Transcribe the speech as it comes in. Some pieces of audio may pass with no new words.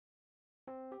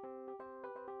Good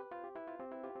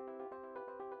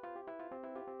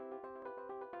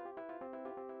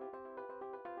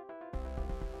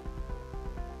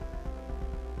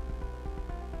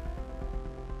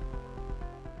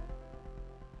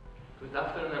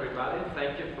afternoon, everybody.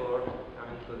 Thank you for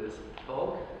coming to this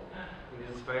talk in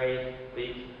this very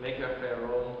big Maker Faire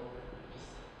room. Just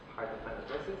hard to find the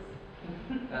places.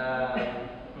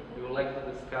 We would like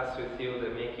to discuss with you the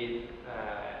Make It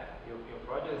European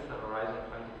project. It's an Horizon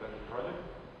 2020 project.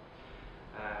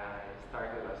 It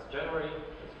started last January.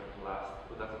 It's going to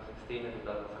last 2016 and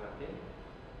 2017.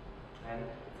 And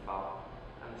it's about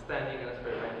understanding and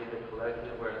experimenting the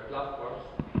collective awareness platforms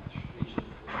which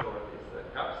restore these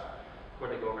gaps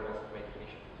for the governance of making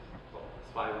initiatives. So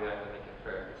that's why we are going to make a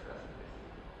fair discussing this.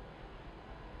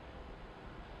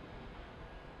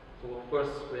 So of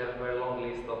course we have a very long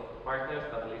list of partners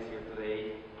that list here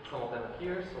today. Some of them are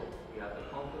here, so we have the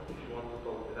contact if you want to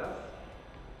talk with us.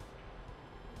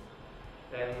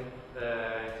 And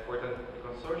it's important the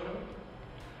consortium.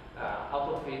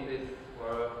 Out of it is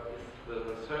the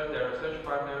research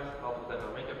partners, out of them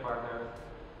are maker partners.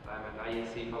 I'm at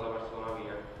IAC, Fab Labs, we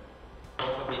are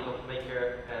also a bit of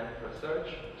maker and research.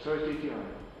 So is DTI.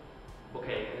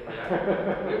 Okay,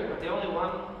 DTI. The only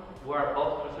one who are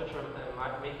both researcher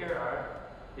and maker are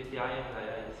DTI and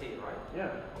IAC, right? Yeah.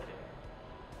 Okay.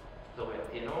 So we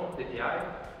have DTI,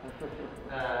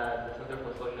 the Center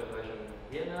for Social Innovation in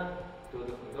Vienna, TUD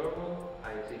in Dortmund,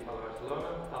 IAC Barcelona,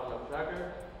 Fab Labs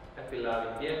Zagreb, FP Lab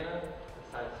in Vienna, the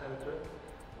Science Center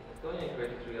in Estonia, and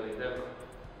Creative Real in Denmark.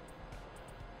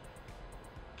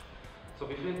 So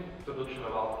before introduction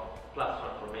about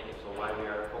platform for making, so why we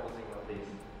are focusing on this,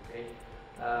 okay?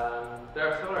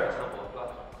 There are several examples of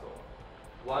platforms. So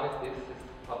one is this is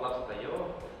Fab Labs.io,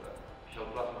 it's the official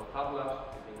platform of Fab Labs.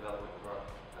 We've been developing for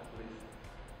at least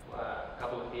a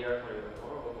couple of years, or even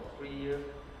more, almost 3 years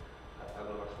at Fab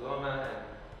Labs Barcelona, and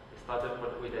it started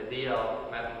with the idea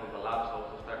of mapping of the labs,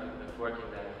 also started networking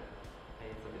them, and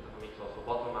it's a bit of a mix also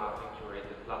bottom-up and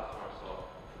curated platform, so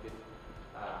it's a bit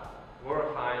more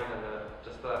refined than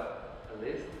just a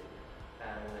list,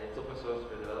 and it's open source.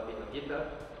 We're developing on GitHub,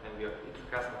 and it's a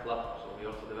custom platform, so we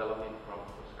also develop it from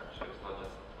scratch. So it's not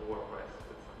just a WordPress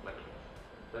with some plugins.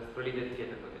 That's really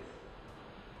dedicated to this.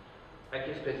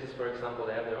 Hackerspaces, for example,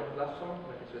 they have their own platform,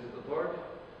 Makerspaces.org.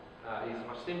 It's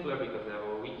much simpler because they have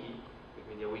a wiki,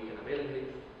 Wikimedia wiki and a mailing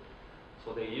list.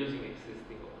 So they're using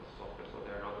existing open software, so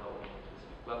they're not owning a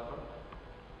specific platform.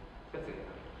 That's it.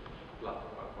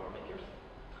 Platform for makers.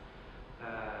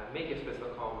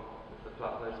 Makerspaces.com is the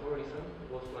platform that's more recent. It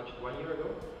was launched 1 year ago.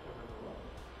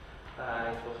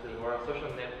 It was the more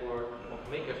social network of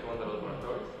makers from the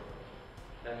laboratories.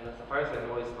 And as far as I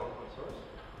know, it's open source.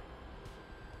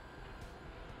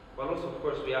 But also, of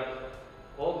course, we have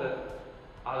all the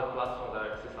other platforms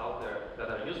that exist out there that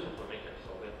are useful for makers.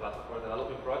 So we have platforms for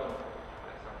developing projects, for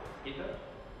example, GitHub.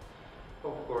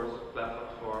 Of course,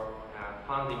 platforms for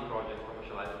funding projects,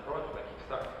 commercializing projects like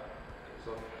Kickstarter.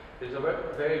 So there's a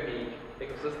very big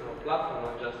ecosystem of platforms,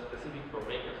 not just specific for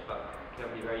makers, but can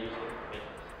be very useful for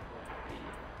makers.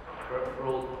 The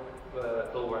road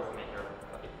towards maker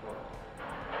a bit more.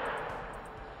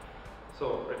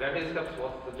 So regarding these steps,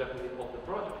 what's the objective of the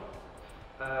project?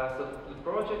 So the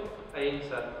project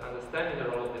aims at understanding the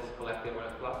role of this collective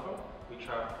awareness platform, which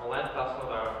are online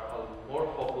platforms that are more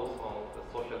focused on the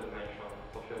social dimension,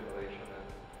 social innovation, and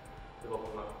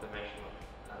development dimension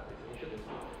of these initiatives.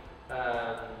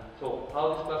 So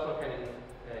how this platform can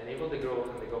enable the growth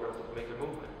and the governance of the maker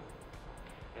movement,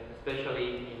 and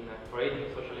especially in creating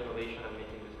social innovation and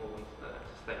making these movements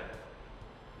sustainable.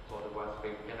 So otherwise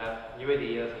we can have new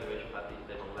ideas, innovation, but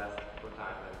they don't last for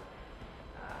time. And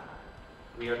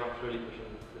we are not really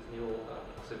pushing this new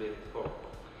possibilities forward.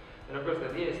 And of course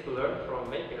the idea is to learn from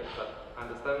makers, but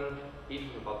understand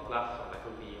issues about platform that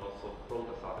could be also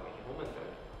brought us out of the making movement and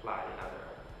apply in other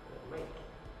domains.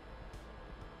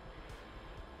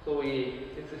 So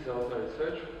since this is also a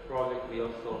research project, we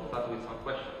also start with some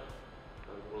questions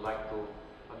that we would like to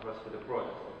address with the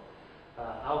project. So,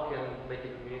 how can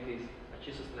maker communities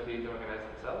achieve sustainability and organize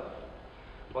themselves?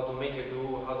 What do makers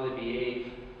do? How do they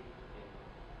behave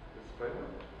in this framework?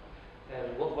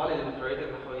 And what value do we create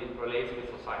and how it relates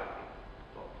with society?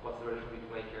 So what's the relation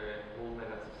between maker movement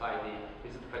and society?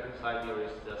 Is it affecting society, or is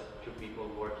it just two people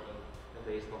working and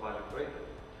there is no value created?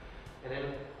 And then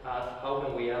ask how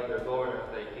can we help their governance,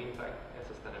 their impact, and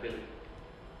sustainability.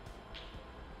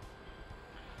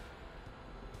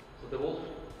 So the whole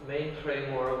main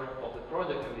framework of the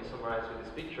project can be summarized with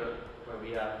this picture, where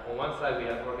we have, on one side, we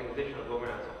have organizational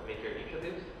governance of maker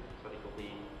initiatives, so they could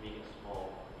be big and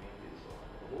small communities or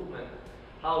movement,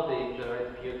 how they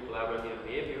generate peer collaborative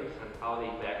how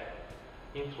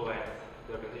they influence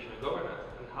the organizational governance,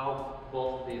 and how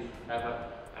both these have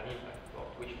an impact of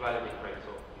which value they create.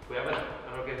 So if we have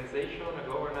an organization, a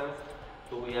governance,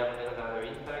 do we have another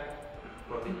impact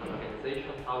for the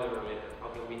organization? How they relate? How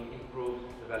can we improve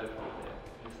the value from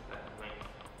this domain?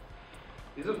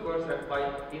 These, of course, are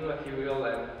quite immaterial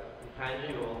and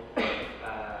intangible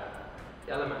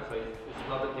elements. So it's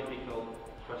not a typical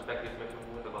perspective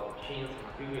movement about machines,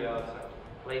 materials, and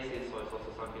places. So it's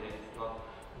also something that is not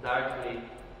directly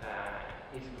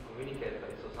easy to communicate, but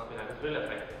it's also something that is really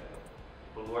effective.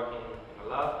 People working in a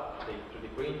lab, they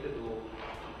 3D print, they do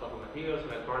type of materials,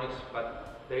 electronics,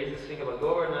 but there is this thing about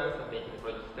governance and making the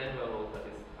project sustainable that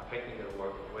is affecting their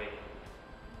work in a way.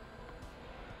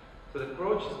 So the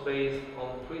approach is based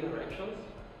on 3 directions.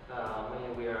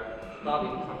 Mainly we are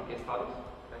studying some case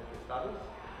studies,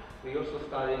 We also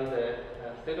studying the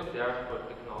state of the art for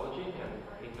technology and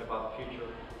thinking about future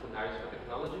scenarios for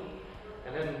technology.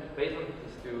 And then based on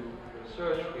these 2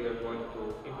 research, we are going to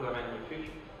implement new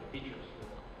features,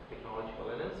 technological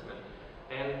enhancement,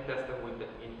 and test them with the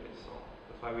interest. So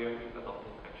that's why we are adopting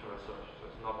actual research.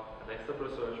 So it's not a desktop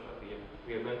research, but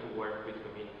we are going to work with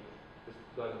communities. This is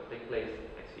going to take place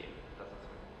next year.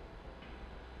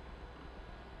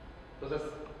 So that's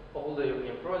all the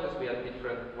European projects. We have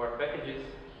different work packages.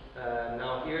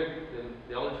 Now here,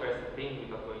 the only interesting thing,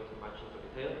 without going too much into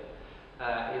detail,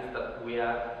 is that we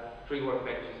have 3 work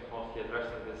packages mostly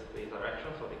addressing this direction.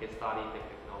 So the case study, the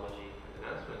technology, and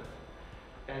enhancement.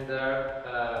 And they're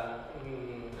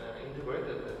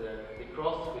integrated, they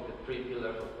cross with the 3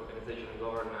 pillars of organization and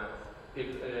governance,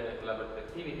 collaborative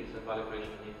activities, and value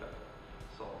creation and impact.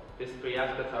 So these 3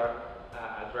 aspects are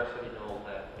addressed in all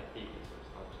the activities. So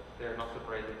it's not just, they're not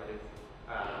separated, but it's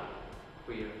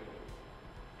clear.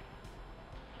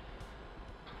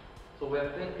 So we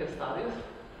have 10 case studies.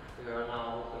 We are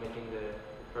now making the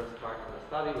first part of the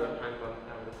study. We are trying to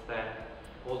understand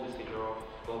all these features of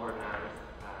governance,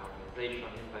 organization,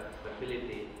 impact,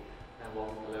 stability, and what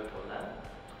we can learn from them.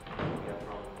 We are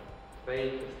from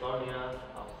Spain, Estonia,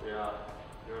 Austria,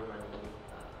 Germany,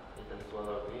 Italy,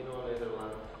 Arduino,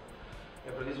 Netherlands.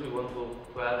 And for this we want to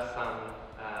have some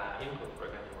input for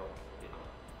getting what we know.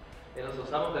 And also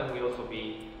some of them will also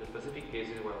be the specific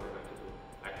cases where we're going to do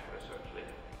actual research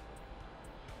later.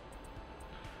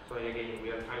 So again,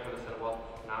 we are trying to understand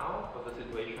what now of the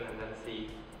situation and then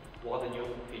see what the new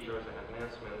features and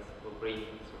enhancements will bring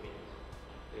to this community.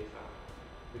 There is a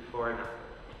before and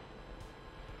after.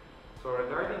 So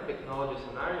regarding technology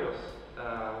scenarios,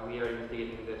 we are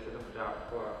investigating the state of the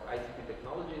art for ICT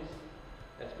technologies,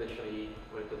 especially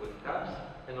related with apps,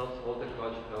 and also all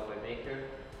technology developed by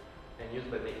Maker and used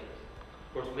by makers.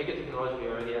 Of course, Maker technology, we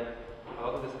already had a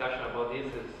lot of discussion about this.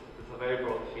 It's a very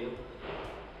broad field.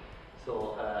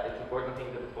 So it's important thing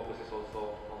that the focus is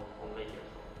also on makers.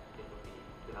 So it will be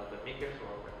developed by makers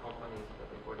or by companies, but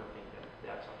the important thing that they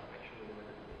have some connection with the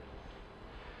makers.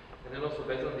 And then also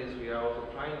based on this, we are also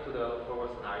trying to develop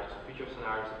forward scenarios, future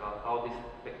scenarios about how these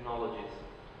technologies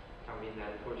can be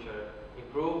then further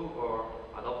improved or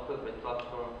adopted by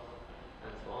platforms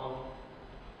and so on.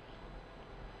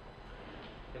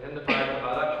 And then the part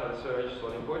about actual research. So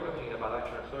the important thing about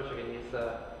actual research again is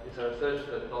a research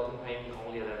that doesn't aim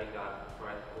only at having a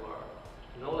theoretical or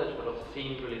knowledge, but also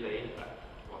seeing really the impact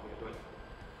of what we're doing.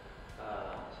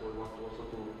 So we want also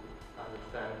to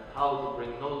understand how to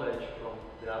bring knowledge from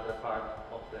the other part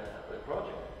of the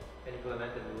project and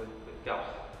implement it with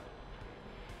gaps.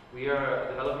 We are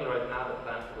developing right now the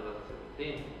plan for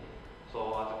 2017.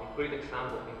 So as a concrete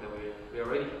example, I think that we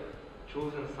already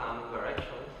chosen some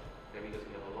directions, because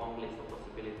we have a long list of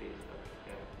possibilities that we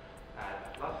can add to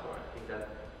the platform. I think that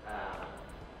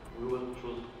we will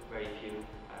choose very few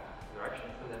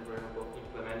directions, and then we're going to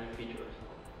implement new features.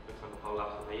 For example, Fab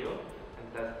Labs and IO, and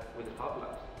test with the Fab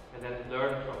Labs. And then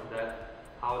learn from that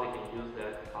how they can use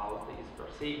that, how it is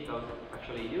perceived, how it's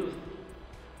actually used,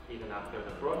 even after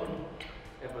the project.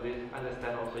 And for this,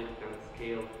 understand also if you can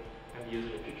scale and use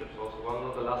in the future. So also one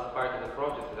of the last part of the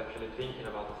project is actually thinking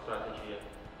about the strategy,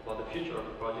 about the future of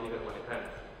the project even when it ends.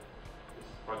 This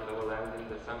project will end in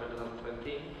December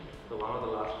 2017, so one of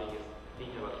the last things is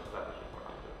thinking about the strategy for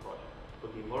after the project. It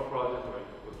could be more projects, or it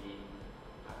could be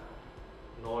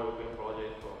no European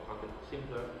project or something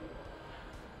simpler,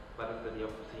 but it's the idea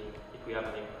of seeing if we have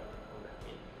an impact on that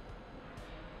meeting.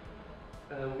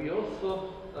 We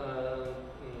also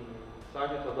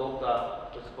started to adopt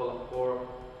what's called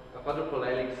a quadruple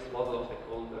helix model of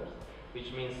stakeholders,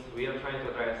 which means we are trying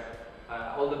to address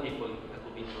all the people that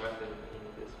will be interested in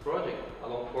this project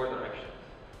along 4 directions.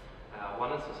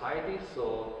 One is society,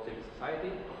 so civil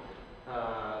society,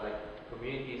 like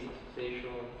communities,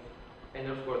 associations, And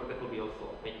of course, that will be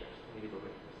also makers, individual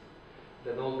makers.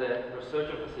 Then all the research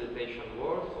and facilitation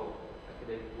world, so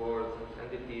academic worlds,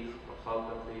 entities,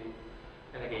 consultancy,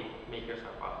 and again, makers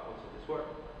are part also of this work.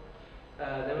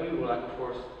 Then we would like, of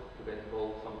course, to get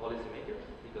involved some policy makers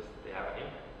because they have an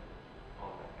impact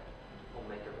on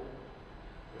maker movement,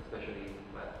 especially,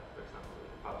 for example,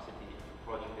 the Fab City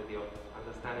project, the idea of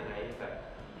understanding the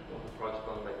impact of the project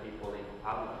done by people in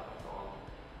Fab Labs and so on,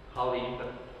 how the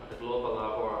impact at the global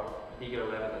level or bigger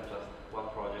level than just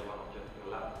one project, one object in the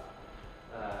lab.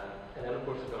 And then, of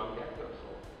course, economic actors, so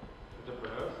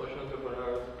entrepreneurs, social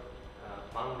entrepreneurs,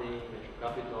 funding, venture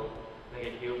capital. And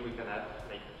again, here we can add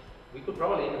makers. We could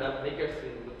probably even have makers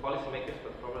in the policy makers,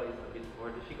 but probably it's a bit more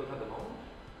difficult at the moment.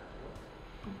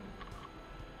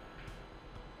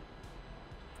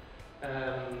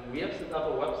 We have set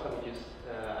up a website which is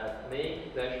at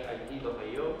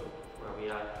make-it.io, where we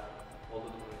have all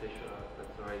the documentation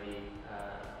that's already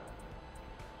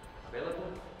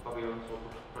available, but we also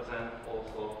present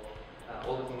also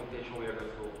all the documentation we are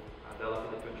going to develop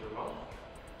in the future months.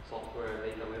 Software,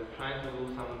 data, we're trying to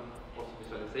do some also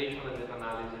visualization and data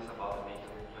analysis about the maker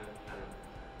movement and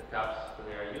the gaps that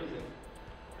they are using.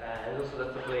 And also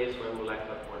that's a place where we would like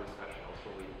to have more discussion also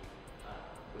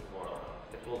with more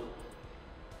stakeholders.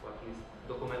 Or at least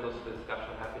document also the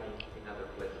discussion happening in other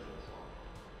places and so on.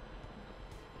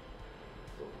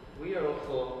 So we are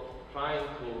also trying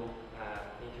to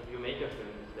interview makers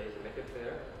during these days in Maker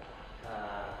Faire.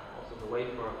 Also the way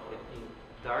for getting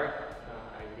direct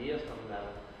ideas from them.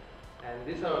 And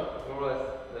these are more or less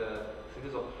the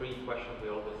series of 3 questions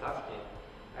we're always asking.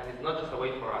 And it's not just a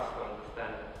way for us to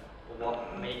understand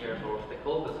what makers or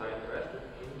stakeholders are interested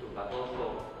into, but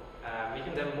also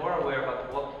making them more aware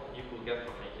about what you could get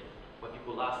from making, what you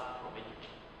could ask from making.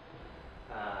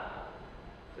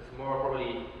 It's more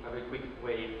probably a very quick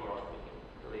way for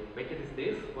making. Make it is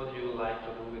this, what do you like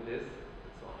to do with this,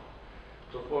 and so on.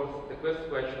 So of course, the first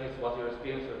question is what's your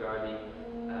experience regarding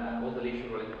all the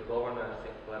issues related to governance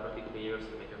and collaborative behaviors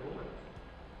in maker movement.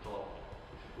 So,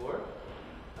 is it work?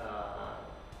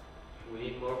 We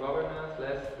need more governance,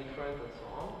 less, different, and so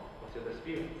on. What's your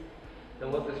experience?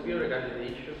 Then what's the experience regarding the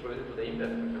issues related to the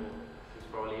impact of maker movement? This is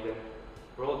probably even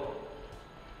broader.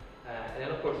 And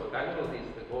then of course, regarding all this,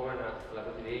 the governance,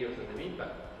 collaborative behaviors, and the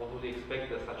impact, what would you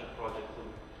expect that such a project to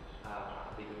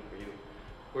be doing for you?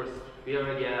 Of course, we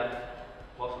already have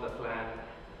most of the plan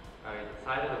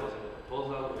decided, there was in the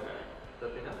proposal, we are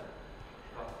setting up.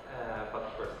 But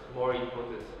of course, more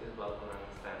input is welcome and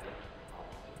understanding how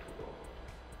this should go.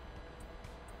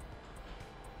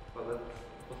 Well, that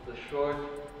was the short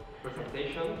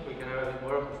presentation. We can have a bit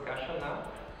more of discussion now.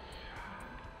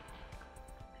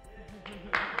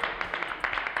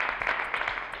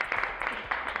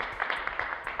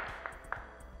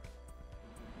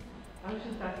 I was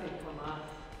just asking Tomas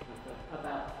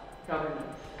about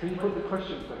governance. Can you put the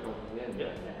questions back on the end?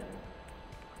 Yeah.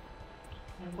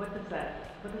 And what does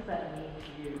that mean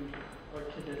to you or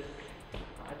to this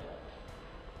project?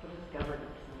 What does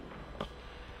governance mean?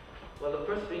 Well, the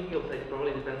first thing you'll say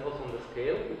probably depends also on the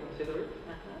scale we consider it.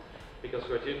 Because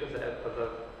what you consider as a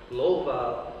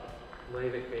global,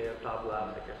 maybe a Fab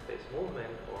Labs, Hackerspace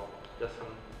movement, or just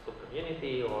some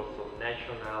sub-community, or some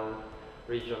national,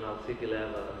 regional, city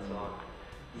level, and so on.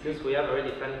 Since we have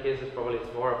already 10 cases, probably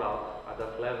it's more about at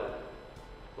that level.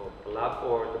 So the lab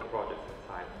or the projects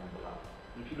inside the lab.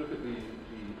 If you look at the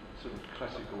sort of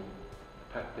classical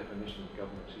definition of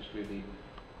governance, it's really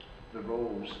the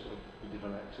roles of the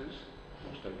different actors,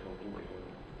 or stakeholders,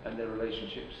 and their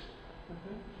relationships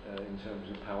in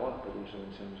terms of power, but also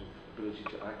in terms of ability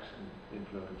to act and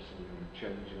influence and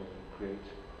change or create,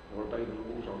 or obey the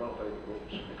rules or not obey the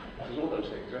rules. There's all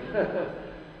those things, right?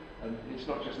 And it's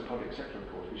not just the public sector, of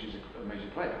course, which is a major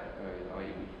player,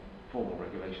 i.e. formal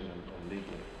regulation and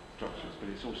legal structures, but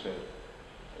it's also,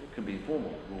 it can be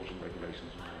formal rules and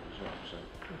regulations as well.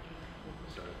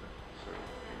 So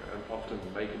and often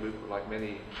making movement, like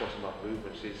many bottom-up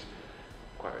movements, is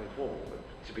quite informal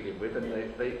to begin with, and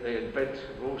they invent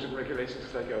rules and regulations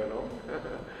as they go along,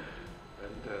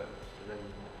 and then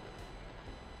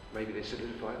maybe they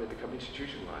solidify, they become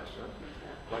institutionalized, right?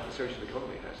 Like the social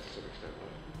economy has to some extent.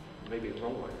 Right? Maybe it's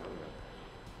wrong way. I don't know.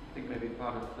 I think maybe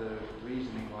part of the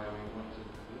reasoning why we want to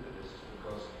look at this is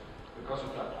because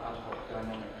of that ad hoc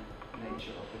dynamic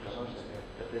nature of the governance,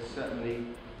 that there's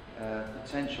certainly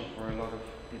potential for a lot of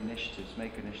initiatives,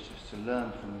 maker initiatives, to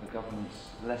learn from the government's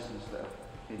lessons that have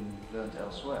been learned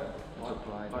elsewhere.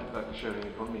 Like the sharing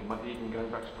economy, might even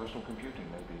going back to personal computing,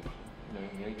 maybe, in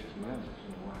the 80s and 90s.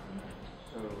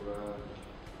 So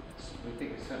we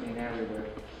think it's certainly an area where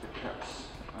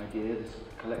perhaps ideas,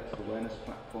 collective awareness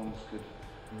platforms could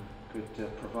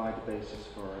could provide a basis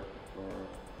for a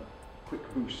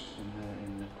quick boost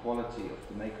in the quality of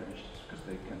the maker initiatives, because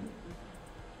they can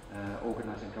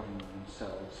organise and govern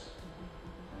themselves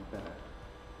better,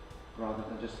 rather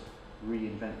than just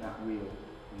reinvent that wheel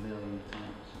a million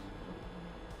times.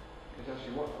 Because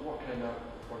actually what came out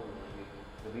from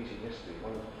the meeting yesterday,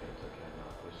 one of the things that came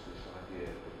out was this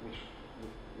idea, which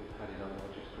we've had in other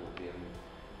projects, called the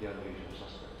unusual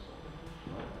suspects.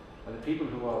 Right? And the people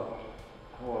who are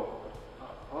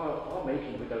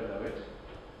making, but don't know it,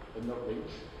 and not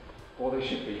linked, or they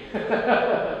should be,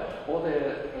 or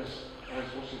they're, as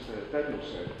what's his Daniel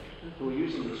said, who are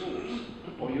using the tools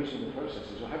or using the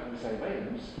processes or having the same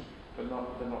aims, but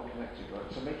they're not connected,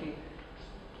 right?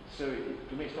 So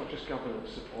for me, it's not just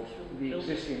governance of the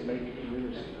existing making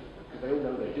community, because they all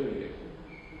know they're doing it,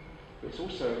 but it's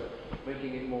also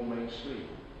making it more mainstream,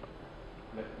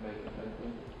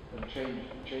 and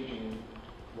changing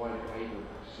wider behavioural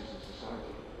practices in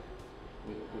society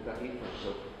with that ethos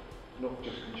of not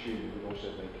just consuming but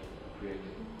also making,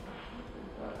 creating.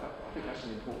 I think that's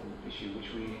an important issue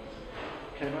which we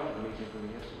came out of the meeting from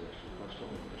yesterday, actually, quite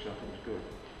strongly, which I think is good.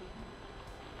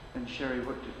 And Sherry,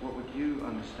 what would you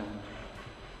understand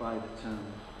by the term?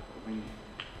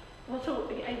 Well, so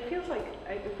it feels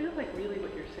like really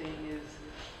what you're saying is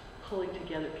pulling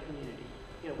together community.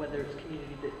 You know, whether it's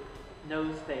community that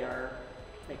knows they are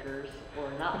makers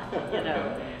or not. You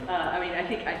know, I mean, I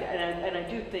think, I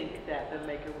do think that the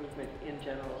maker movement in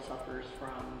general suffers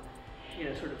from, you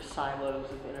know, sort of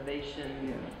silos of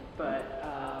innovation, but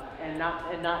and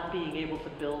not being able to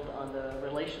build on the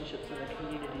relationships and the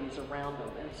communities around them,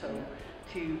 and so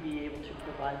to be able to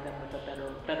provide them with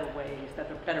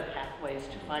better pathways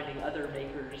to finding other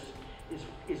makers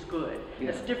is good.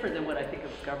 That's different than what I think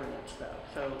of governance, though.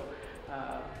 So,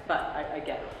 but I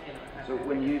get it. You know. So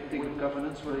when you think of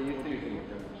governance, what do you think of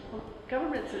governance? Well,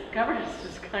 governance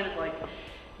is kind of like,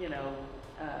 you know.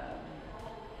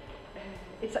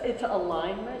 It's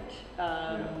alignment,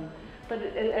 but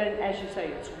and as you say,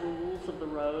 it's rules of the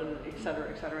road, et cetera,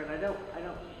 and I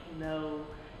don't know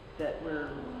that we're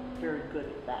very good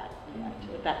at that yet,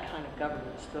 at that kind of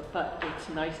governance. But it's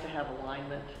nice to have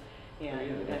alignment,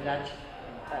 and that's,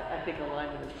 I think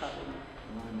alignment is probably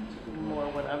more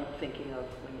what I'm thinking of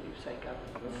when you say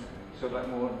governance. So like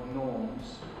more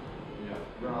norms,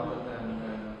 rather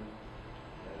than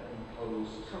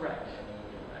imposed. Correct.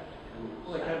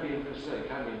 Well, it can be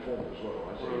informal as well,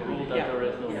 right? Or a rule that there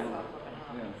is no rule.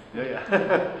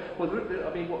 Well,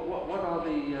 I mean, what are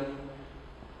the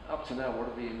up to now? What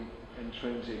are the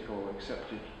intrinsic or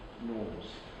accepted norms?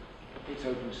 It's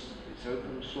open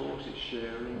source. It's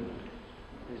sharing,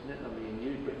 isn't it? I mean,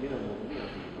 you know.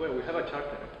 Well, we have a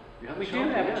charter. We do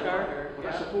have a charter. Well,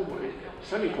 that's a formal,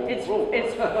 semi-formal rule.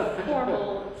 It's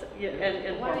formal and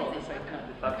informal at the same time.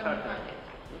 The Fab charter.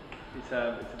 It's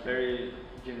a very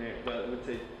generic, well, I would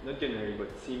say not generic, but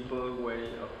simple way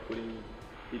of putting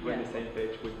people on the same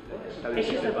page with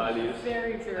establishing the values. It's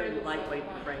very, very lightweight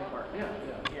framework.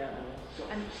 Yeah. So,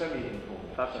 And semi-informal.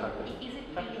 Fab charter. is it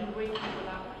written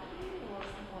collaboratively or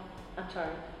someone I'm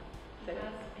sorry. Say has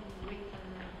that. been written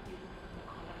using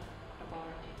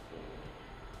collaborative?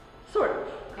 Sort of.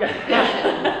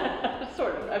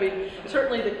 Sort of. I mean,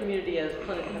 certainly the community has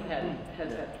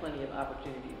had plenty of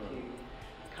opportunity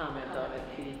to comment on it,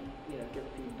 give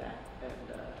feedback, and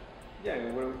Yeah, I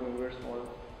mean, when we were small,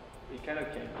 it kind of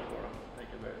came from like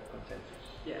a very consensus.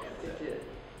 yes, it did.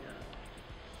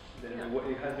 Then Yeah.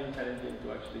 it has been challenging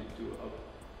to actually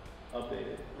update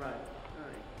it. Right.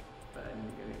 But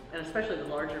and especially the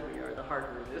larger we are, the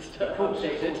harder it is to Of course,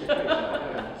 update it's it. the case,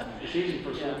 yeah. It's easy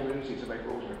for a small community to make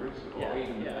rules and agree to them, or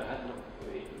even have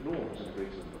norms and agree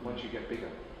to them, but once you get bigger,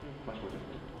 much more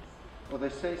difficult. Well, they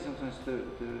say sometimes the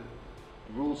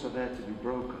rules are there to be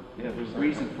broken. The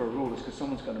reason for a rule is because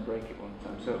someone's going to break it one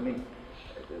time. So I mean,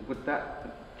 with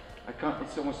that, I can't.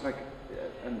 It's almost like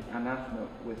an anathema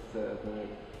with the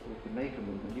maker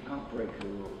movement. You can't break the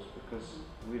rules because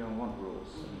we don't want rules.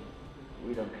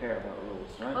 We don't care about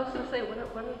rules, right? I was going to say, what are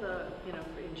the,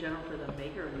 in general for the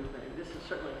maker movement, this is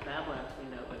certainly Fab Labs we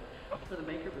know, but for the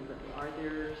maker movement, are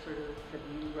there have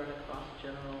you run across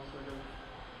general sort of...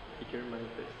 Maker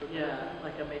manifesto? Yeah,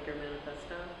 like a maker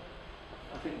manifesto?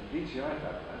 I think the DTI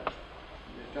Fab Labs,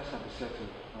 it does have a set of,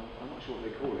 I'm not sure what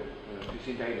they call it, it's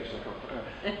in Danish, I can't,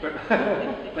 but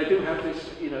they do have this,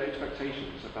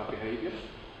 expectations about behaviour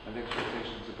and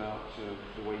expectations about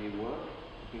the way you work,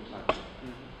 things like that.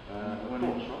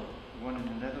 One in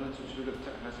the Netherlands, which we looked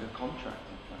at, has a contract,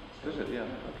 in fact. Does it? Yeah.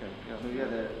 Okay. Yeah.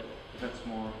 So that's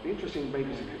more. It'd be interesting,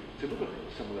 maybe to look at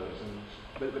some of those.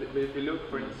 But if you look,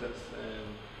 for instance,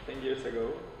 10 years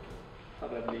ago,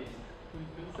 Fab Labs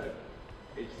So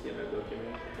HTML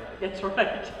documents that That's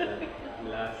right.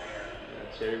 last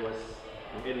Sherry was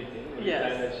editing at the Yes.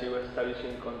 time that she was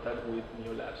establishing contact with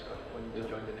new labs when you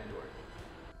joined the network.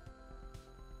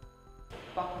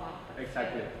 Bottom up.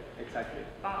 Exactly.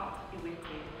 But it will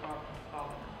create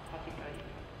problems, particularly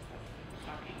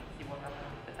instructions, see what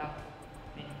happens with the DAO.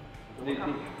 The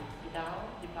The DAO,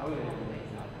 the platform is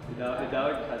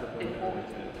DAO has a default. problem.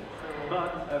 So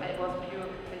But, it was pure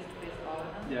face-to-face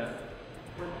governance. Yeah.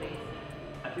 Replacing.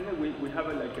 I think that we have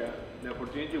the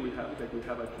opportunity we have is that we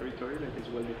have a territory that is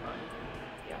well defined.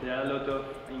 Yeah. There are a lot of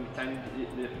intangible,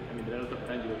 there are a lot of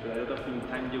tangible, but a lot of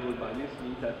intangible values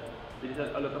means that there is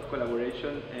a lot of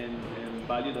collaboration and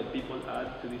value that people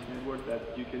add to this network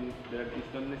that that is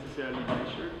not necessarily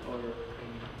measured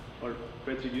or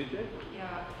retributed.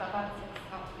 Yeah, that's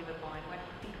exactly the point. When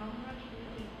it becomes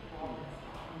really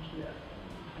problem-solving, Yeah.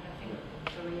 and I think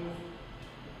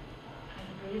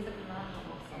there is a conundrum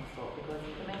of some sort, because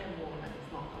the maker movement is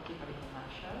not particularly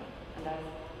commercial, and as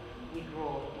we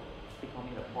grow, it's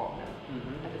becoming a problem.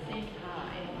 Mm-hmm. At the same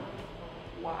time,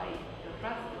 why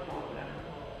address the problem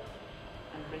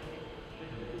and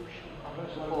retribution of the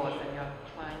force, and you're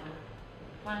trying to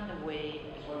find a way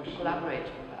to collaborate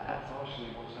on that. That's partially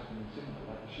what's happened in Singapore,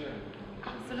 like the sharing.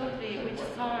 Absolutely, which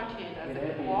started as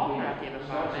a cooperative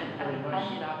environment and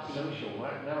ended up being social,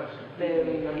 right? Now it's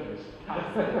very completely capitalist.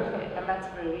 absolutely, and that's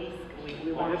the risk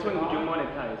we Well, want that's to when you avoid.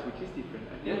 monetize, which is different.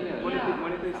 I think Yeah.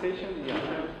 monetization is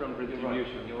different from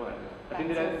retribution. You're right. I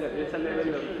think there's a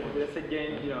level of, there's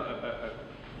again,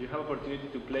 you have opportunity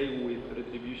to play with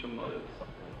retribution models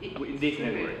in this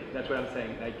network. That's what I'm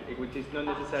saying, like, which is not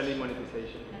necessarily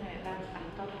monetization. No, I'm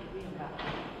totally agree on that.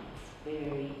 It's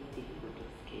very difficult to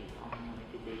scale on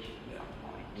monetization at some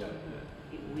point. Yeah.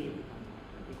 It will become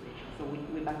monetization. So we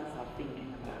better start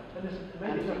thinking about And there's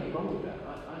maybe something wrong with that.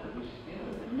 I don't know.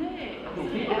 no,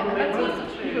 and that's also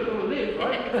true. People don't live,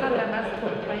 right? It's not a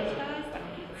massive franchise, I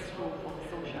mean, it's true for the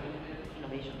social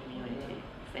innovation community,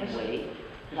 same way.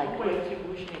 Like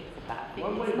retribution is a bad thing,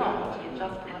 it's not, it's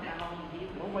just a matter how you deal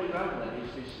One with way around that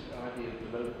is this idea of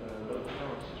local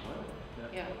currencies, right?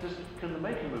 Yeah. Can the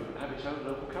maker movement have its own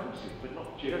local currency, but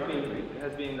not It geographically?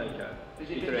 has been like Is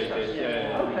it iterated. Yeah.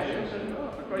 Yeah. Okay,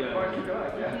 a great Yeah. point to go.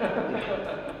 it.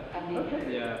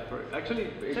 Yeah, actually,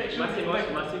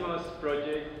 Massimo's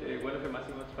project, one of the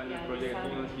Massimo's final Yeah, project, I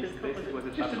think exactly. his thesis was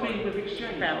a Just to platform. be with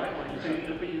exchange, Fab right? Labs. So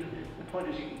the point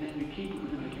is that you keep it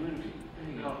within the community.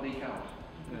 You can't leak out.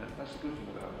 Yeah. That's the good thing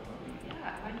about it.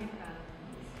 Yeah, when you can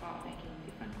start making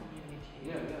different communities,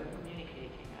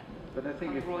 communicating and But I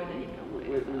think if, embroidering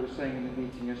away. we were saying in the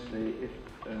meeting yesterday, if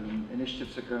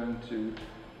initiatives are going to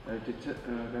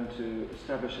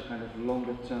establish a kind of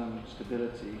longer term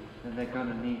stability, then they're going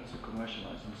to need to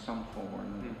commercialize in some form or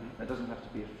another. Mhm. It doesn't have to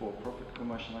be a for-profit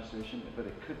commercialization, but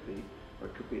it could be, or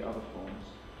it could be other forms.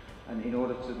 And in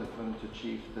order for them to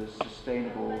achieve the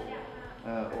sustainable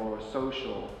or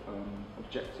social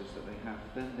objectives that they have,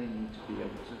 then they need to be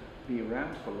able to be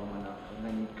around for long enough, and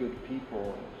they need good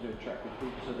people to attract good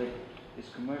people. So this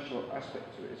commercial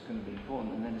aspect to it is going to be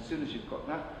important. And then as soon as you've got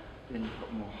that, then you've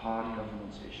got more hard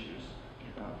governance issues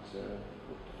about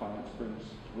what finance brings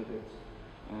with it.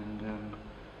 And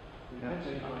Depends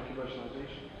on your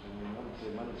commercialisation. I mean, I would say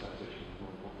monetisation is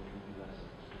more important than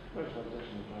lessons.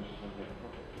 Commercialisation implies you're trying to make a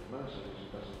profit, but monetisation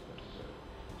doesn't necessarily.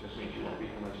 It just means you want to be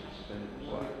commercially sustainable.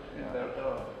 So there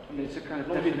are. I mean, it's a kind of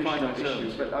Lots of definitional finite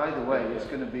issue, terms. but either way, it's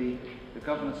going to be, the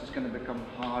governance is going to become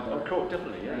harder. Of course,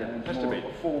 definitely, yeah. And It has to more be.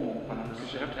 formal, perhaps.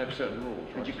 Because you have to have certain rules.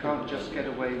 And right? you can't just get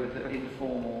away with the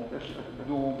informal,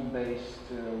 norm-based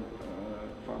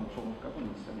form of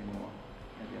governance anymore,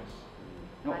 I guess.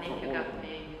 Not And for if you all got of them.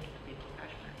 maybe to be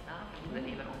professional enough, then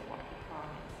even on what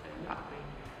requirements, upgrade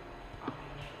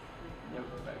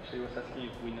Actually, I was asking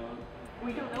if we know.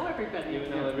 We don't know everybody. You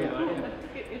know everybody.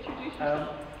 Introduce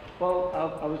yourself. Well,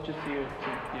 I was just here to,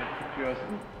 for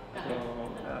curiosity. So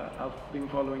I've been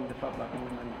following the Fab Lab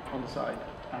movement on the side.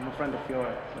 I'm a friend of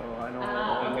Faire, so I know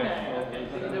Okay.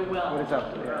 So you know well. what is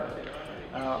up there.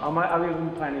 I'm even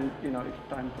planning, if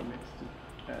time permits, to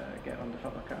get on the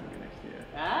Fab Academy next year.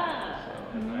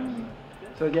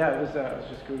 So yeah, I was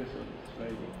just curious. So it's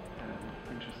very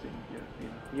interesting,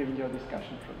 hearing your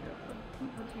discussion from your friend.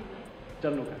 What's your name?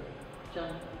 Gianluca.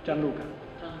 Gianluca.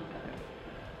 Yeah.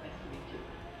 Nice to meet you.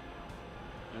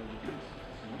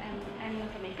 I'm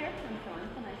a maker from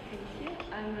Toronto, nice to meet you.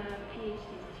 I'm a PhD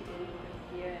student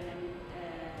this year and I'm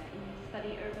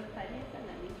studying urban studies and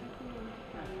I'm interested in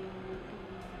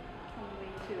some way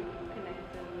to connect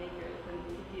the makers and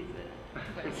cities,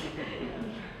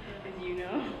 as you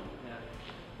know.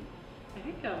 I think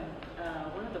think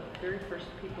one of the very first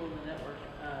people in the network,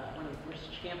 one of the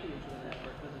first champions of the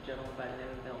network was a gentleman by the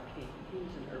name of Bill King. He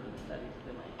was in urban studies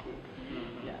at MIT.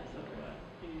 Yeah,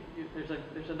 so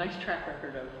there's a nice track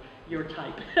record of your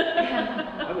type.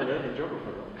 I'm an urban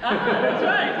geographer. That's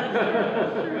right.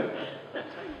 That's true.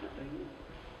 That's right.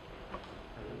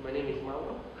 My name is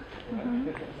Mauro. I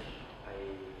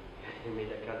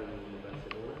made academy in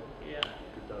Barcelona in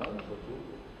 2014.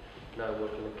 Now I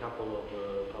work in a couple of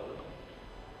Fab Labs.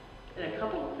 In a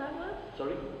couple of Fab Labs?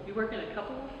 Sorry? You work in a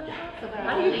couple of Fab Labs? So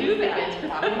How do you do that?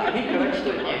 And I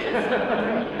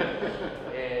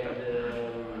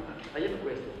have a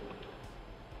question.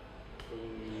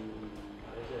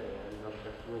 As I'm not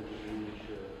that fluent in English,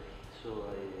 so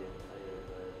I have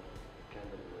a kind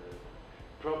of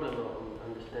problem of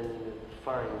understanding and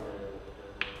define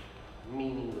the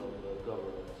meaning of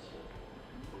governance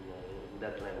in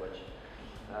that language.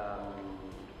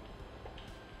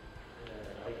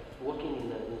 Working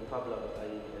in Fab Lab, I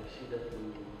see that the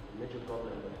major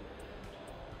problem of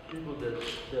people that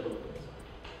develop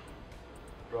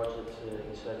projects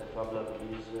inside the Fab Lab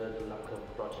is the lack of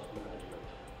project management.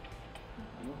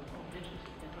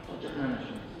 Project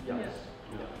management. Yes.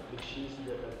 Yeah. Which is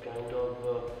the kind of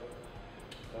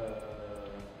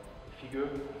figure,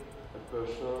 a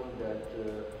person that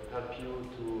help you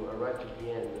to arrive to the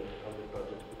end of the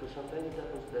project. Because sometimes it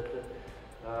happens that it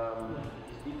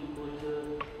is difficult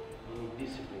you need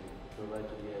discipline to arrive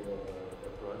to the end of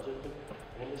a project.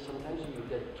 And sometimes you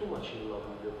get too much in love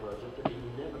with the project and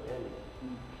you never end it.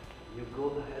 You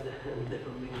go ahead and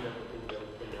never bring everything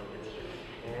else.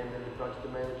 And the project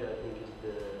manager, I think, is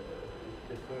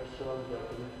the person that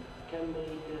can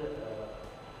make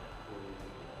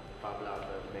Fab Lab,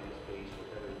 Makerspace,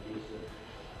 whatever it is,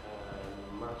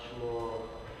 much more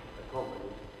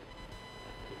accompanied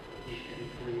if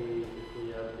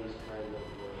we have this kind of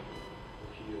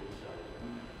figure inside.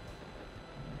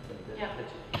 Yeah,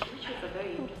 That's it. which is a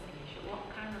very interesting issue. What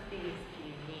kind of things do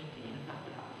you need in a Fab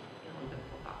Lab in order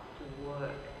for that to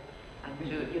work and to,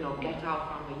 get out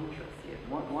from the usual sphere?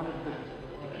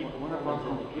 One of our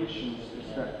conclusions is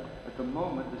that at the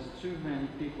moment there's too many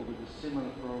people with a similar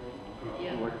profile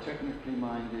who are technically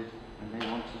minded and they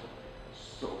want to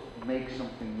sort of make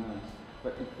something nice.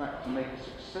 But in fact, to make a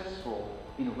successful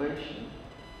innovation,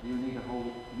 you need a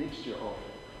whole mixture of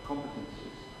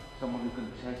competencies. Someone who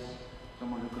can test,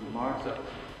 someone who can market,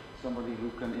 somebody who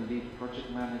can indeed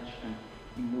project manage and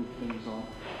move things on.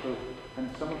 So, and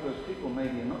some of those people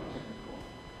maybe are not technical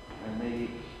and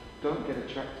maybe don't get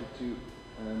attracted to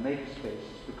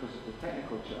Makerspaces because of the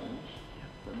technical challenge,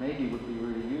 but maybe would be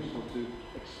really useful to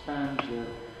expand the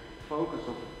focus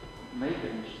of maker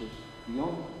initiatives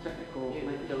beyond technical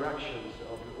interactions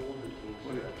of all the things,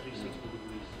 360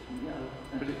 degrees. Yeah,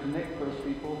 and to connect those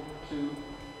people to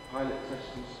pilot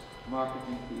testers,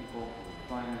 marketing people,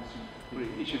 financing. Well,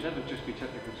 it should never just be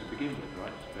technical to begin with,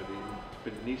 right? But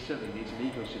it certainly needs an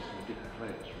ecosystem of different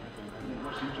players, right? And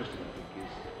what's interesting, I think,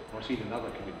 is I've seen in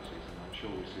other communities, and I'm sure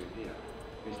we see it here,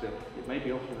 is that it may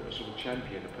be often a sort of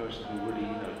champion, a person who really,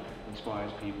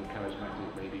 inspires people, charismatic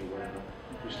maybe, or whatever,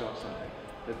 who starts something.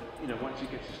 But, once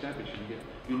it gets established,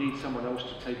 you need someone else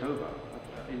to take over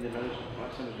in the management,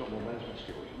 right? Someone's got more management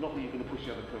skills. Not that you're going to push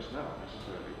the other person out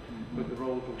necessarily, but the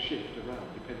role will shift around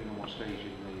depending on what stage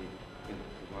in the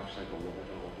life cycle or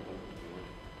whatever, or development you're in.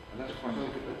 And that's quite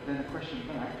difficult. Then a question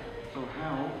back, so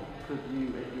how could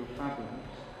you, at your Fab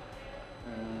Labs,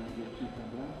 your two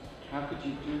Fab Labs, how could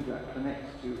you do that,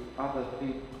 connect to other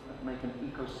people, make an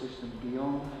ecosystem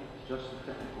beyond just the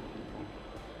technical people?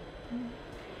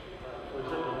 For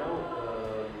example, now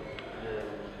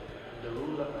the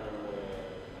role I'm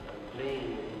playing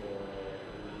in this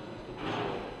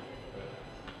institutional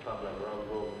Fab Lab around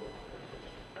Rome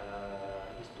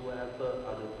is to help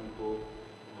other people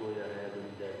going ahead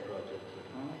with their project.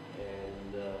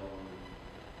 And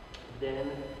then,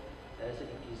 as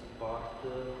it is part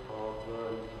of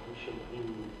an institution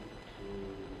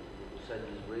inside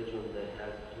this region that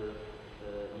helps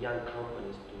young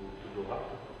companies to grow up.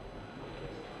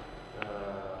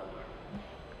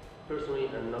 Personally,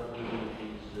 I'm not giving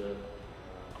this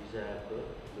help to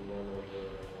one of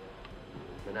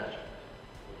the management.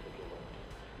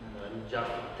 I'm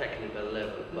just technical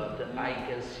level, but I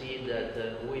can see that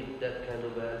with that kind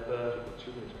of help,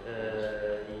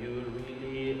 you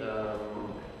really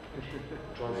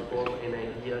transform an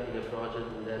idea in a project,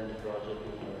 and then the project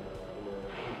in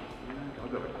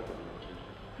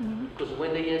because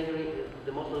when they enter,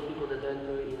 the most of the people that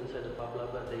enter inside the Fab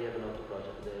Lab, they have not a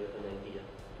project, they have an idea.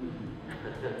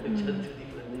 Just two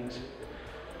different things.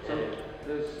 So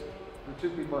there's The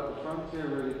two people at the front here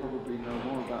really probably know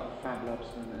more about Fab Labs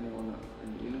than anyone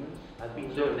in the universe. I've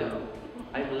been learning.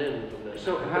 I'm learning from that.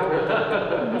 So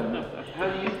how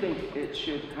do you think it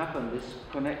should happen, this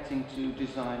connecting to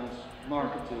designers,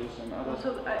 marketers and Well, others?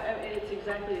 so it's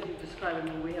exactly as you described. I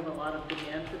mean, we have a lot of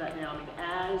demand for that now. I mean,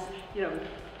 as you know,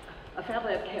 a Fab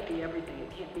Lab can't be everything.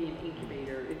 It can't be an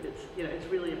incubator. If it's, you know, it's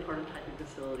really a prototyping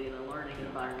facility and a learning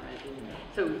environment. And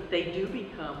so they do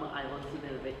become islands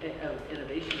of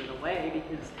innovation in a way,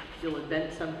 because you'll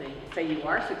invent something. Say you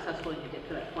are successful and you get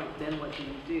to that point, then what do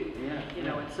you do? Yeah, You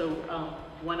know, and so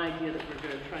one idea that we're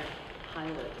going to try and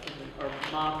pilot or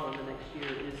model in the next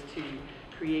year is to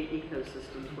create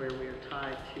ecosystems where we are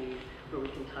tied to, where we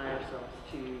can tie ourselves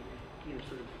to, you know,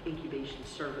 sort of incubation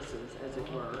services, as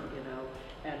it were, you know,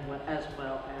 and as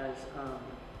well as,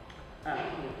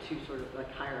 you know, to sort of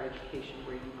like higher education,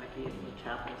 where you might be able to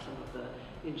tap into some of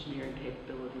the engineering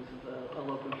capabilities of a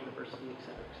local university, et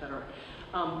cetera, et cetera.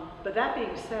 But that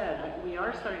being said, we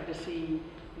are starting to see,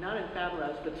 not in Fab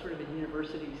Labs, but sort of in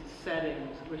university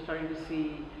settings, we're starting to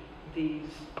see these,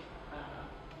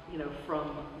 you know,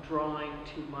 from drawing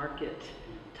to market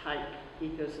type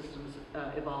ecosystems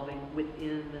evolving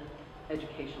within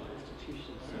educational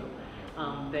institutions.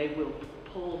 So they will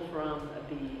pull from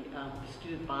the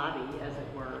student body, as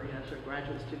it were, you know, sort of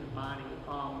graduate student body,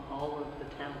 all of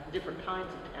the different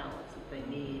kinds of talents that they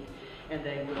need, and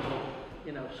they will,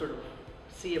 you know, sort of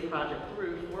see a project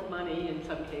through for money in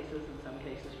some cases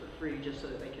for free, just so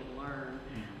that they can learn.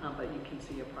 But you can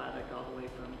see a product all the way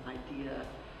from idea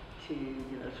to,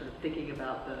 you know, sort of thinking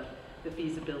about the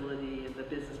feasibility and the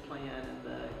business plan and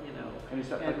the, you know, And is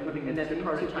that like putting and a then the team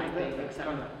prototyping, together, et a kind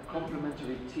cetera. of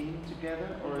complementary team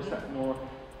together, or is that more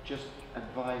just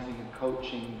advising and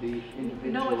coaching the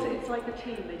individual? No, it's like a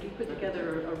team. They do put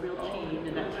together a real team,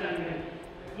 and that team,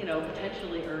 you know,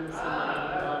 potentially earns some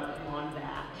money on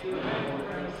that, or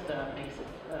at least makes it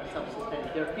self-sustaining.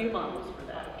 There are a few models for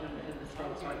that in the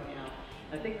States right now.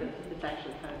 I think that it's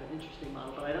actually kind of an interesting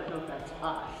model, but I don't know if that's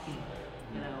us,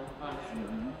 you know,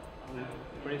 honestly.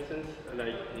 For instance,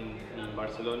 like in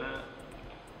Barcelona,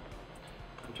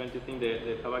 I'm trying to think,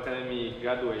 the Fab Academy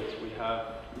graduates we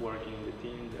have working in the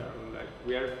team,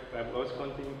 they are like, I was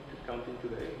counting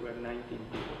today, we are 19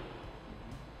 people.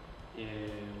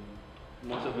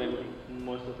 Most of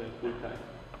them full time.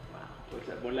 Wow. So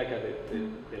it's more like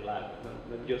the lab,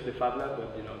 not just the Fab Lab,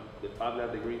 but, you know, the Fab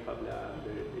Lab, the Green Fab Lab,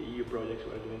 the EU projects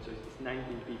we are doing, so it's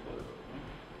 19 people.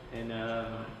 And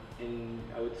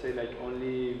I would say like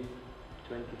only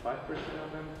 25%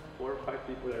 of them, 4 or 5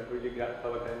 people are really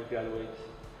Fab Academy graduates,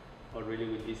 or really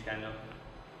with this kind of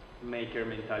maker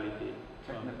mentality.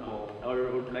 Technical.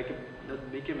 Or like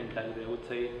not maker mentality, I would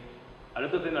say a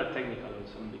lot of them are technical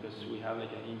also, because we have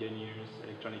like engineers,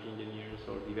 electronic engineers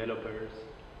or developers,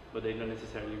 but they don't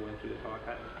necessarily went through the Fab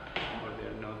Academy, or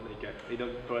they're not like, they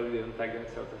don't tag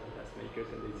themselves as makers,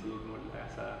 and they see it more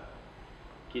as a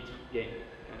kids game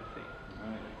kind of thing.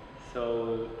 Right.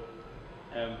 So,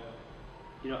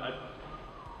 you know,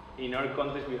 in our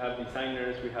context we have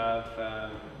designers, we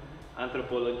have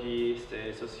anthropologists,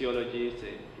 sociologists,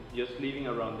 just living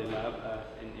around the lab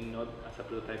and not as a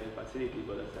prototyping facility,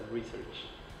 but as a research,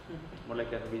 more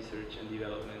like a research and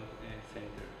development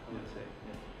center, I would say.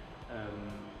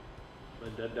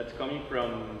 But that's coming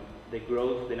from the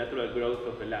growth, the natural growth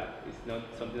of the lab. It's not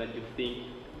something that you think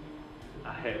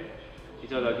ahead.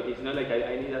 It's not like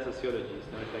I need a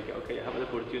sociologist. No, it's like, okay, I have an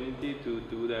opportunity to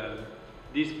do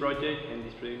this project, and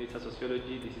this project needs a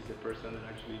sociology. This is the person that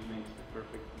actually makes the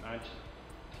perfect match.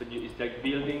 So it's like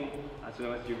building as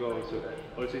soon as you go. So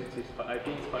also, I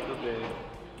think it's part of the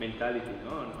mentality,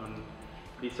 no? On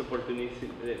this opportunistic,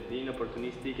 being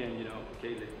opportunistic, and, you know,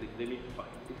 okay, let me find.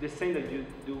 It's the same that you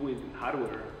do with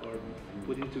hardware, or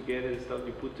putting together stuff.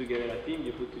 You put together a team,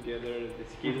 you put together the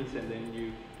skills, and then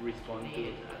you respond to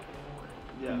it.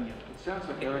 Yeah. It sounds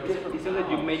like there are different It's not that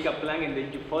you paths. make a plan and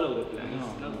then you follow the plan.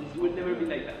 It will never be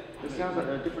like that. It sounds like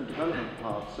there are different development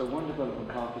paths. So one development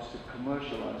path is to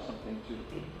commercialize something,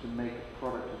 to make a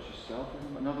product which you sell.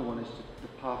 Another one is the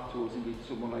path towards indeed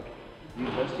someone like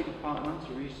university departments,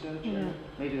 research. Yeah.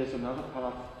 Maybe there's another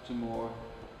path to more,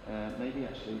 maybe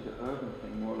actually the urban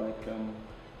thing, more like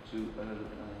to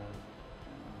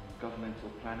governmental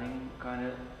planning kind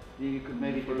of. You could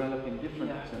maybe develop in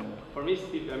different. For me,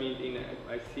 Steve, I mean,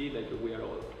 I see like we are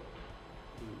all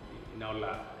in our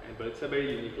lab, but it's a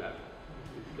very unique lab.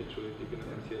 It's the truth. You can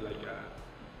consider like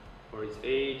for its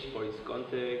age, for its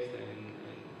context, and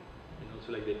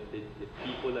also like the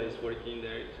people that is working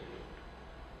there. It's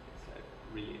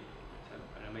really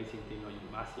an amazing thing. Or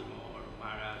Massimo or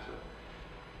Mara. So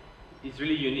it's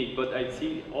really unique. But I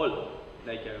see all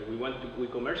we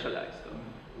commercialize stuff.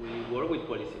 We work with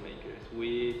policymakers.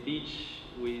 We teach.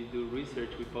 We do research.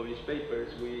 We publish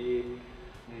papers. We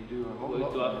do a whole go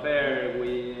lot to a fair.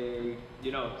 We,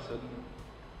 you know, so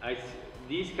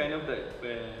this kind of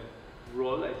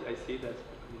role I see that,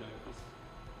 you know, is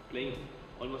playing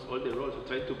almost all the roles. So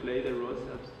try to play the roles,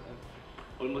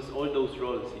 almost all those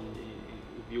roles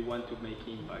if you want to make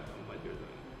impact on what you're doing.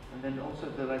 And then also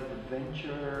the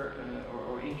venture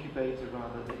or incubator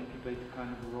rather, the incubator kind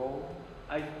of role.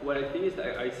 What I think is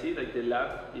that I see like the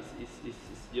lab is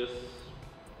just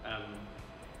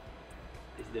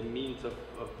is the means of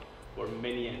for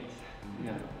many ends.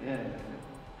 Yeah.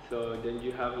 So then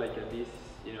you have like this,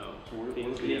 you know, So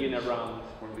things living around.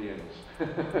 What are the ends?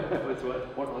 What's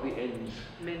what? What are the ends?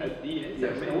 At the ends,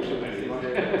 Yes, also many.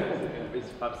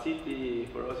 it's Fab City,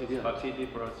 for us it's Yeah. Fab City,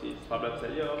 for us it's Fab Labs,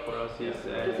 for us it's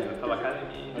Fab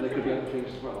Academy. And there could be other things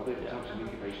as well, different types of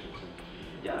incubations.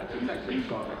 Yeah, exactly.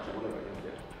 Startups or whatever.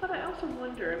 Yeah. But I also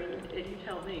wonder, I mean, and you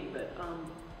tell me, but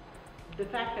the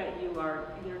fact that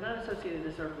you're not associated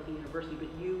necessarily with the university, but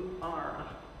you are,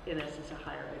 in essence, a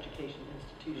higher education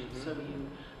institution, so you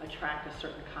attract a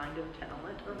certain kind of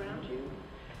talent around you.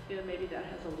 You know, maybe that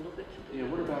has a little bit to do Yeah,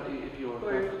 with what about if you're a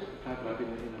Fab Lab in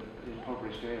an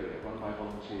impoverished area, run by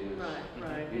volunteers?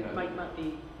 Right. You It know. might not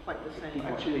be quite the same.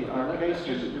 Actually, our case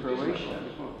in Croatia,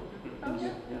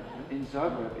 in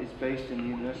Zagreb, is based in the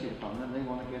university department, and they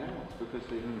want to get out because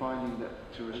they're finding that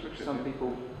Too restrictive, some yeah.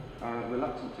 people are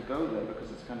reluctant to go there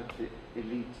because it's kind of the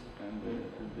elite and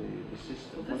the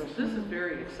system. Well, this is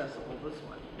very accessible, this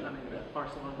one. I mean,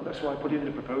 Barcelona. Well, that's why I put in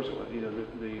the proposal, you know,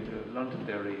 the London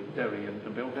Derry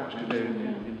and Belfast, because they're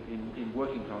in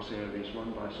working class areas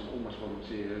run by some almost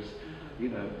volunteers, you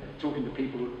know, talking to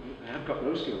people who have got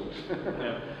no skills,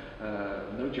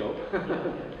 no job,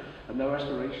 and no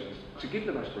aspirations. To give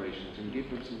them aspirations and give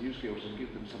them some new skills and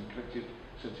give them some collective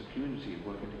sense of community and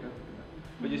working together. You know.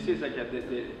 But you see, it's like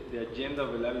the agenda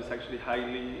of the lab is actually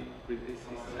highly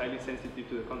sensitive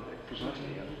to the context.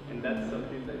 Precisely, yeah. And that's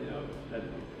something that, you know, that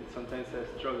it's sometimes a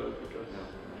struggle because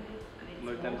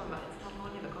more times. It's not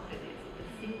only the content, it's the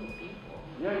single people.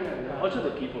 Yeah. Also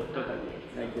the people, totally.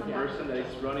 Like the person that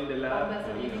is running the lab. Always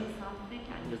and, leading something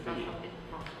and you start something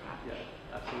from scratch.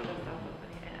 Yeah, absolutely.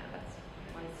 That's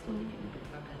why it's so difficult to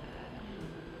work at the lab.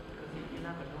 Because you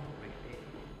never know really.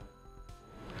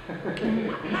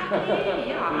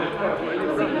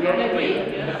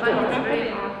 But it's very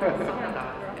hard to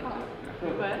standardize.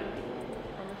 Where?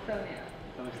 From Estonia.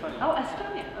 From Estonia. Oh,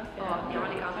 Estonia. Okay. Oh, the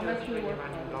only country I'm that's actually really working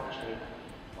running on blockchain.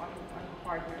 one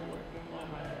partner working on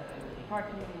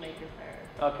partner in Maker Faire.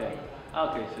 Okay.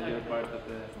 Okay, so you're part of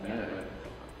the.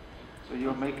 So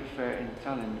your Maker Faire in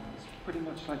Tallinn is pretty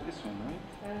much like this one, right?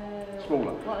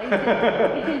 Smaller. Well, it's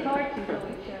in Tartu, so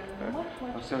it's much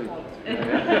Oh, sorry. smaller.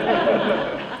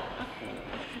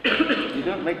 You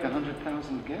don't make the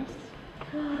 100,000 guests?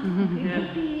 It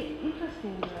would be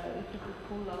interesting if you could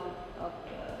pull out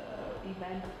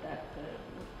events that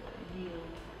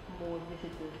yield more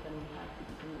visitors than we have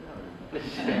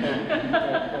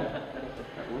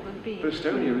But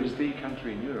Estonia is the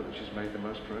country in Europe which has made the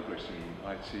most progress in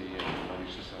IT and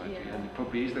knowledge society, and it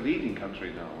probably is the leading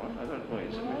country now, right? I don't know.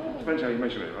 It depends how you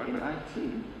measure it, right? In But IT?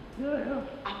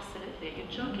 Absolutely,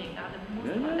 you're joking. Yeah.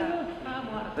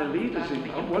 They're leaders in.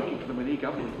 I'm working for the mini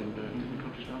government in different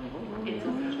countries around the world.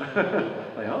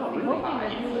 They are, I'm really. hoping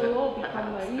that you will all become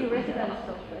residents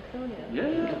of Estonia.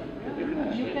 Yeah.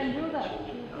 You can do that.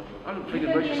 I'm thinking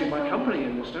of registering my company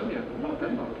in Estonia, not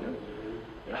Denmark, yeah.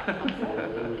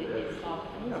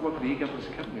 I work for the e-governance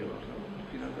academy a lot,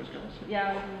 if you know those guys.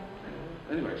 Yeah.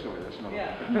 Anyway, sorry, that's not.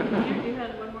 Yeah. You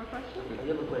had one more question? I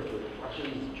have a question.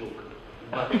 Actually, it's a joke.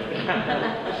 But, no,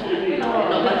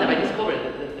 but I discovered,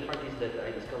 the fact is that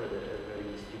I discovered a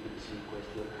very stupid, silly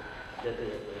question that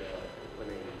when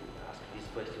I asked this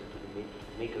question to the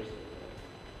makers,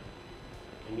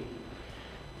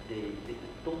 they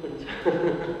opened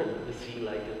the sea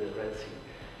like the Red Sea.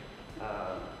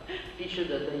 Picture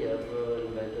that they have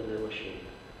invented a machine,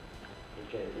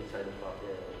 okay, inside the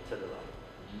lab.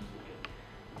 Okay.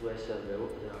 Do I sell the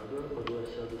hardware or do I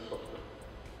sell the software?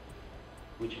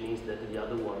 Which means that the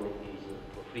other one is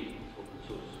for free, it's open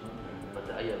source. But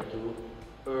I have to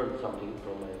earn something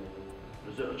from my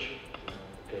research.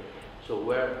 Okay. So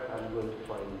where I'm going to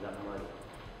find that money?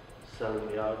 Selling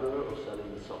the hardware or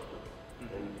selling the software?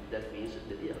 And that means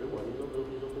that the other one is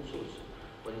open source.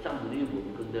 But it's unbelievable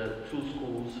because there are two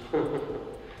schools,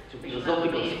 two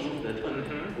philosophical schools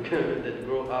that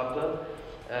grow up.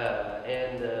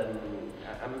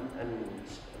 I'm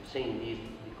saying this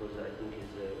because I think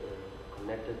it's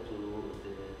connected to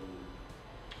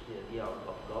the idea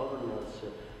of governance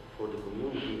for the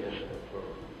community and for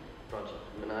project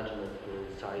management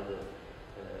side,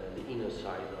 the inner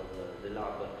side of the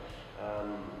lab.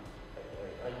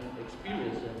 I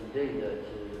experience every day that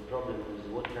the problem is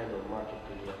what kind of market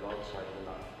we have outside the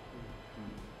lab.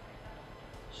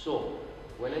 So,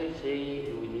 when I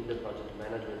say we need the project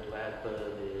management to help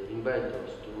the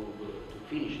inventors to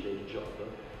finish their job,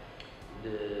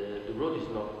 the road is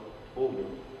not open,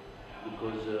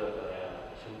 because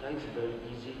sometimes it's very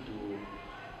easy to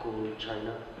go to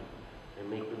China and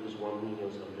make produce 1 million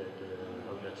of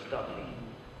that stuff.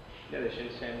 Yeah, the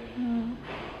Shenzhen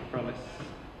promise.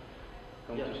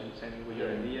 Come to Shenzhen with your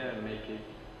idea and make it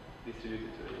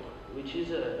distributed to the world. Which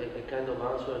is a kind of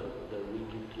answer that we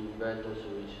give to inventors,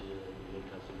 which make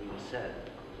us really sad,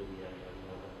 because we have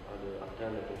other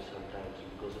alternatives sometimes.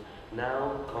 Because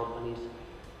now companies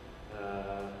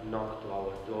knock to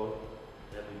our door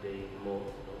every day more,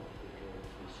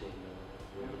 we say in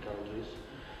other countries,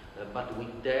 but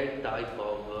with their type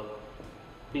of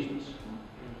business,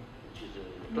 which is a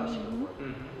classical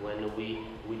one. When we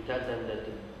tell them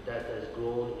that has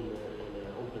grown in an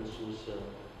open source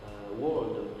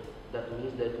world, that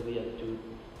means that we have to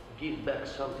give back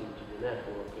something to the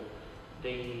network.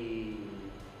 They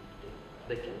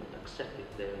cannot accept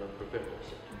it, they are not prepared to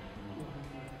accept it.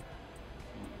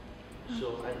 So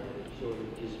I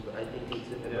think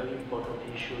it's a very important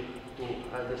issue to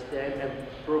understand and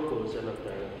propose an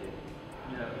alternative.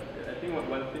 Yeah, I think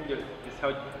one thing is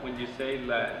how when you say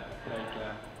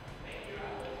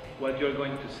what you're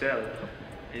going to sell,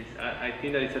 is I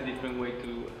think that it's a different way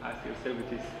to ask yourself,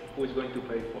 which is who is going to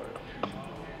pay for it.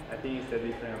 I think it's a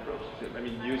different approach. I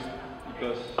mean,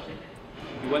 because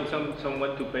you want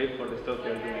someone to pay for the stuff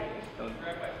you're doing.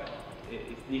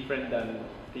 It's different than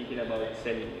thinking about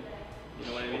selling it. You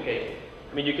know what I mean? Okay.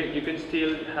 I mean, you can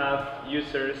still have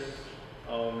users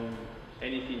on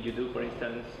anything you do. For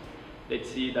instance, let's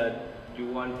see that you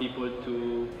want people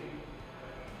to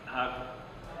have,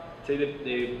 say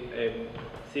the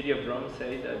city of Rome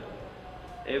say that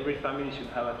every family should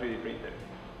have a 3D printer,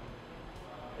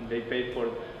 and they pay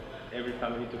for every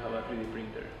family to have a 3D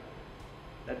printer.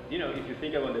 That, you know, if you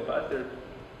think about the past, there,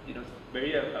 you know, a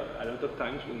lot of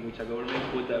times in which a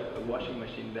government put a washing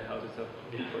machine in the houses of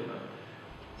people. No?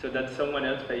 So that's someone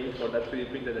else paying for that 3D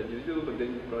printer that you do, but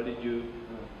then probably you.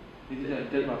 This is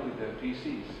Denmark with the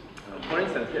PCs. For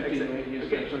instance, exactly.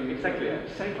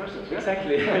 Same process. Yeah?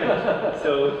 Exactly.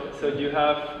 so you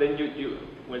have then you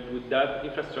with that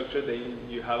infrastructure, then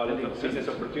you have a lot of business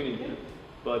opportunity.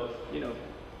 But you know,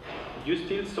 you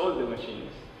still sold the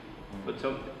machines, but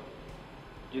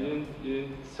you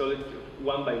didn't sell it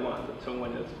one by one, but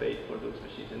someone else paid for those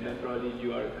machines, and then probably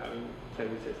you are having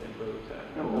services and products.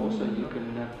 Also, you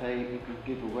can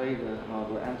give away the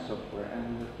hardware and software,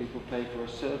 and people pay for a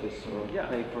service or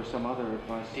pay for some other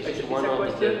advice. This is one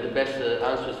of the best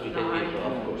answers we can give,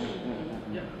 of course.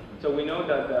 Yeah. So we know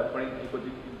that, for example,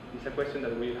 it's a question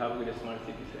that we have with the smart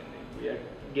cities, and we are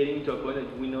getting to a point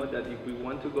that we know that if we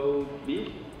want to go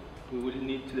big, we will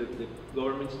need the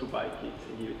governments to buy kits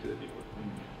and give it to the people.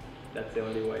 That's the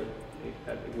only way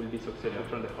that it will be successful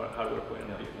from the hardware point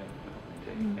of view.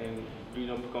 And do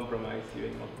not compromise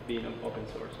even being open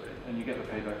source. And you get the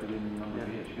payback within a number of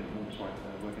years. You get a more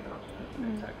work it out.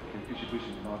 Exactly. You should boost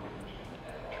the market.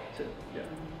 So, yeah.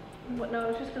 Well, no, I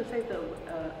was just going to say, though,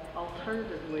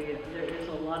 alternatively, there is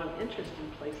a lot of interest in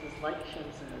places like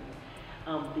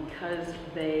Shenzhen because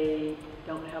they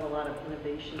don't have a lot of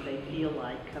innovation they feel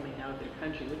like coming out of their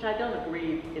country, which I don't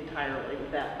agree entirely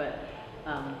with that, but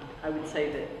I would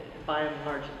say that by and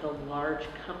large, the large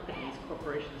companies,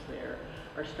 corporations there,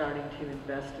 are starting to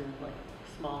invest in like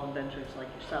small inventors like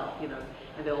yourself, you know,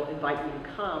 and they'll invite you to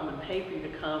come and pay for you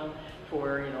to come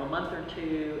for, you know, a month or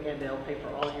two, and they'll pay for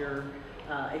all your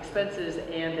expenses,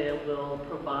 and they will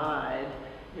provide,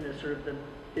 you know, sort of the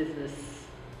business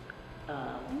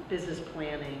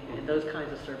planning and those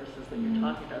kinds of services that you're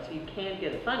talking about. So you can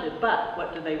get it funded, but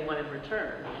what do they want in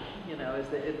return? You know,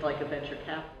 it's like a venture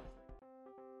capital.